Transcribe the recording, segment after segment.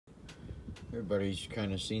Everybody's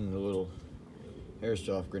kind of seen the little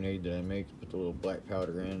airsoft grenade that I make, put the little black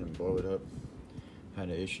powder in and blow it up. Had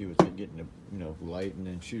an issue with it getting light and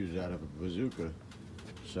then shoot it out of a bazooka.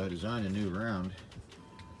 So I designed a new round.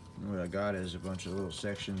 And what I got is a bunch of little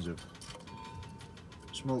sections of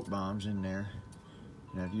smoke bombs in there.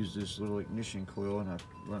 And I've used this little ignition coil and I've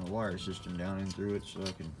run a wire system down in through it so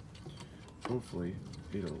I can hopefully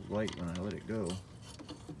get a light when I let it go.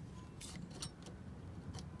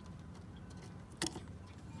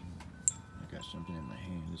 I got something in my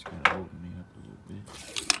hand that's kind of holding me up a little bit.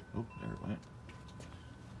 Oh, there it went.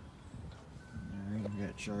 Alright, we got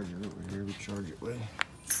a charger over here. We charge it with.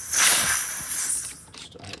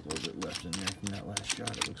 Still have a little bit left in there from that last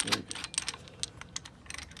shot, it looks like.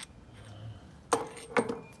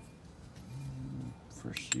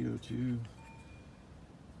 Fresh CO2.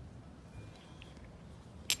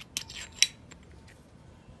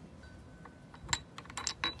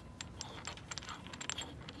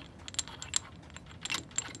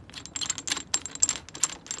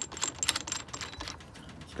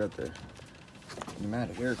 It's got the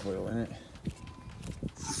pneumatic air coil in it.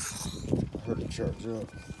 I heard it charge up.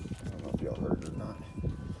 I don't know if y'all heard it or not.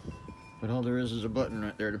 But all there is a button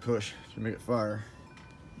right there to push to make it fire.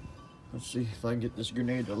 Let's see if I can get this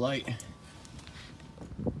grenade to light.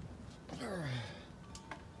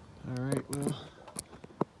 Alright, well,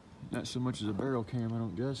 not so much as a barrel cam, I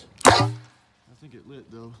don't guess. I think it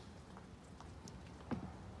lit though.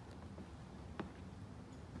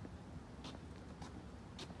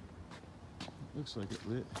 Looks like it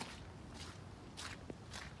lit.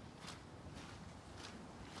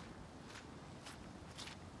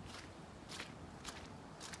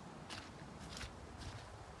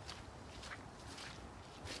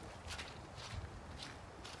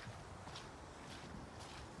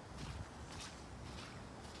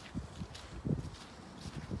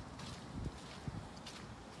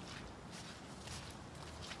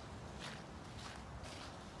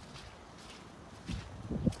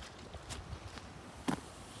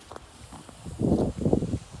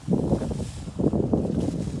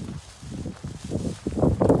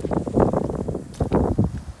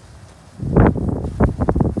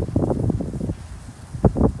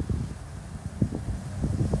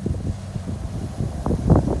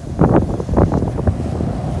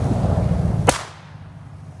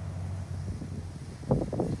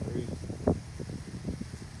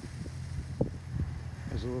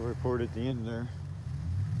 There's a little report at the end there.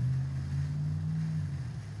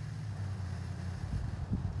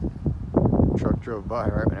 Truck drove by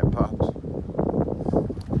right when it popped.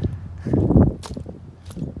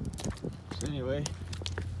 So anyway,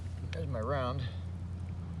 there's my round.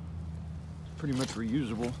 It's pretty much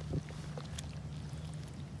reusable.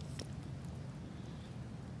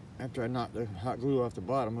 After I knocked the hot glue off the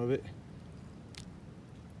bottom of it,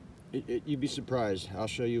 you'd be surprised. I'll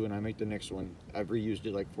show you when I make the next one. I've reused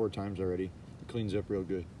it like 4 times already. It cleans up real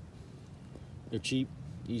good. They're cheap,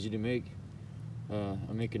 easy to make.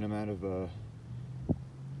 I'm making them out of, oh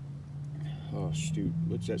shoot,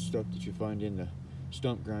 what's that stuff that you find in the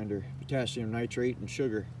stump grinder? Potassium nitrate and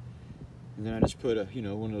sugar. And then I just put one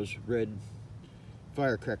of those red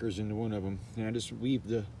firecrackers into one of them. And I just weave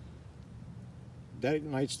that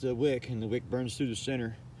ignites the wick, and the wick burns through the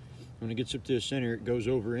center. When it gets up to the center, it goes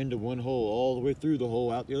over into one hole, all the way through the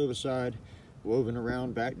hole, out the other side, woven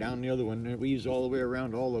around, back down the other one, and it weaves all the way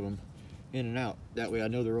around all of them, in and out. That way I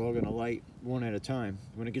know they're all gonna light one at a time.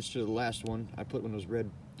 When it gets to the last one, I put one of those red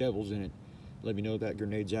devils in it. Let me know that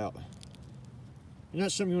grenade's out. And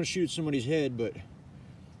not something you wanna shoot at somebody's head, but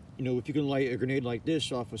if you can light a grenade like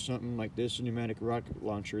this off of something like this, a pneumatic rocket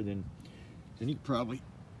launcher, then you can probably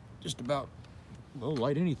just about,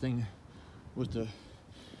 light anything with the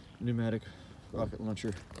pneumatic rocket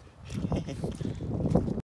launcher.